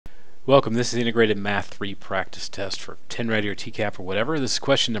Welcome. This is the Integrated Math 3 practice test for TNReady or TCAP or whatever. This is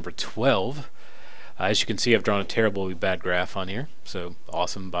question number 12. As you can see, I've drawn a terribly bad graph on here, so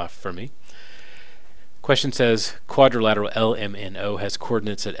awesome for me. Question says quadrilateral LMNO has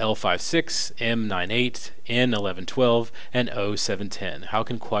coordinates at L56, M98, N1112, and O710. How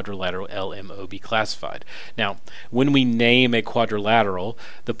can quadrilateral LMO be classified? Now, when we name a quadrilateral,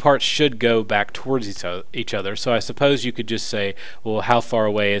 the parts should go back towards each other. So I suppose you could just say, well, how far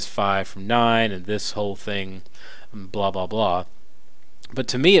away is 5 from 9, and this whole thing, blah, blah, blah. But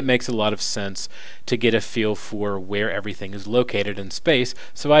to me, it makes a lot of sense to get a feel for where everything is located in space,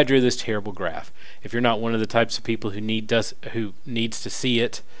 so I drew this terrible graph. If you're not one of the types of people who needs to see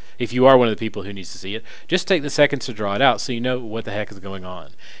it, if you are one of the people who needs to see it, just take the seconds to draw it out so you know what the heck is going on.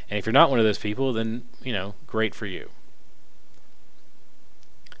 And if you're not one of those people, then, great for you.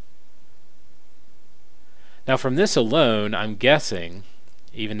 Now from this alone, I'm guessing,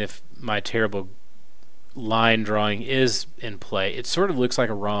 even if my terrible line drawing is in play, it sort of looks like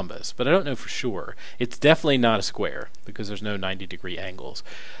a rhombus, but I don't know for sure. It's definitely not a square because there's no 90-degree angles.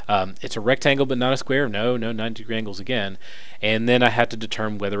 It's a rectangle but not a square. No 90-degree angles again. And then I had to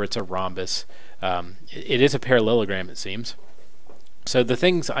determine whether it's a rhombus. It is a parallelogram, it seems. So the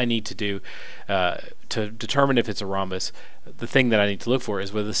things I need to do to determine if it's a rhombus, the thing that I need to look for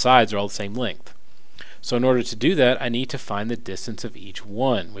is whether the sides are all the same length. So in order to do that, I need to find the distance of each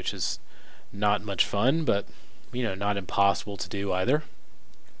one, which is not much fun, but not impossible to do either.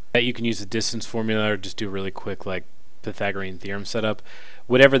 You can use the distance formula or just do a really quick Pythagorean theorem setup.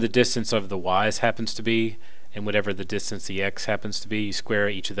 Whatever the distance of the y's happens to be, and whatever the distance the x happens to be, you square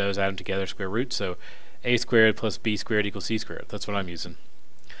each of those, add them together, square root. So a squared plus b squared equals c squared. That's what I'm using.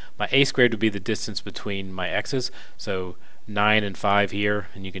 My a squared would be the distance between my x's, so 9 and 5 here,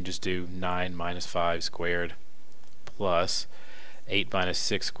 and you can just do 9 minus 5 squared plus 8 minus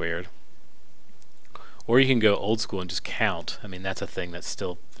 6 squared. Or you can go old school and just count. I mean, that's a thing that's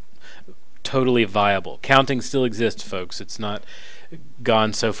still totally viable. Counting still exists, folks. It's not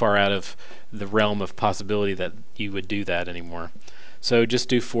gone so far out of the realm of possibility that you would do that anymore. So just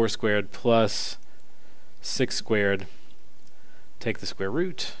do 4 squared plus 6 squared. Take the square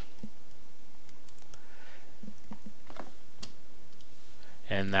root.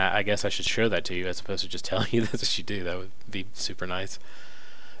 And that, I guess I should show that to you as opposed to just telling you that's what you do. That would be super nice.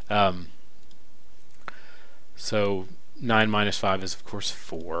 So 9 minus 5 is, of course,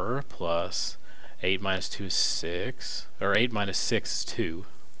 4, plus 8 minus 2 is 6, or 8 minus 6 is 2.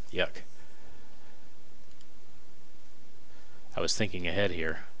 Yuck. I was thinking ahead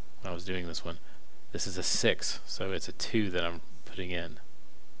here when I was doing this one. This is a 6, so it's a 2 that I'm putting in.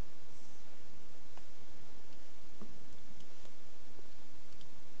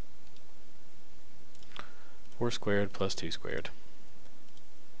 Four squared plus 2 squared.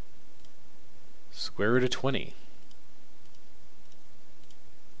 Square root of 20.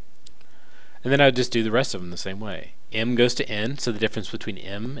 And then I would just do the rest of them the same way. M goes to n, so the difference between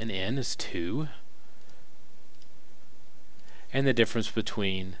m and n is 2. And the difference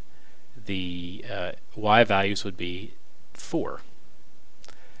between the y values would be 4.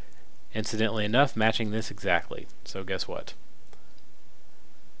 Incidentally enough, matching this exactly. So guess what?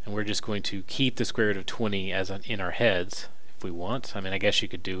 And we're just going to keep the square root of 20 as in our heads if we want. I mean, I guess you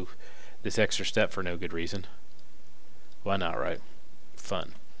could do this extra step for no good reason. Why not, right?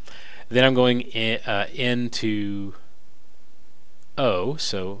 Fun. Then I'm going into O,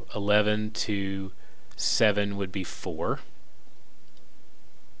 so 11 to 7 would be 4.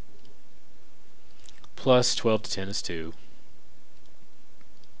 Plus 12 to 10 is 2.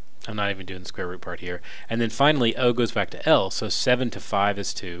 I'm not even doing the square root part here. And then finally, O goes back to L, so 7 to 5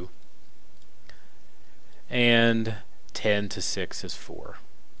 is 2. And 10 to 6 is 4.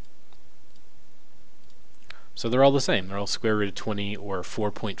 So they're all the same. They're all square root of 20 or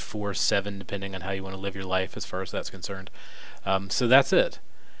 4.47, depending on how you want to live your life as far as that's concerned. So that's it.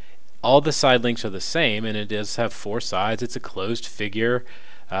 All the side lengths are the same, and it does have 4 sides. It's a closed figure,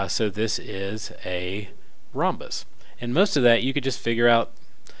 so this is a rhombus. And most of that you could just figure out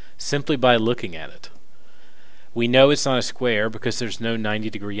simply by looking at it. We know it's not a square because there's no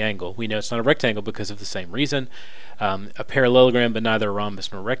 90-degree angle. We know it's not a rectangle because of the same reason. A parallelogram, but neither a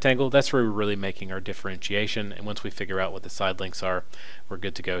rhombus nor a rectangle. That's where we're really making our differentiation. And once we figure out what the side lengths are, we're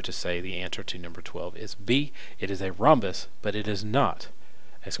good to go to say the answer to number 12 is B. It is a rhombus, but it is not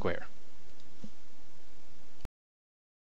a square.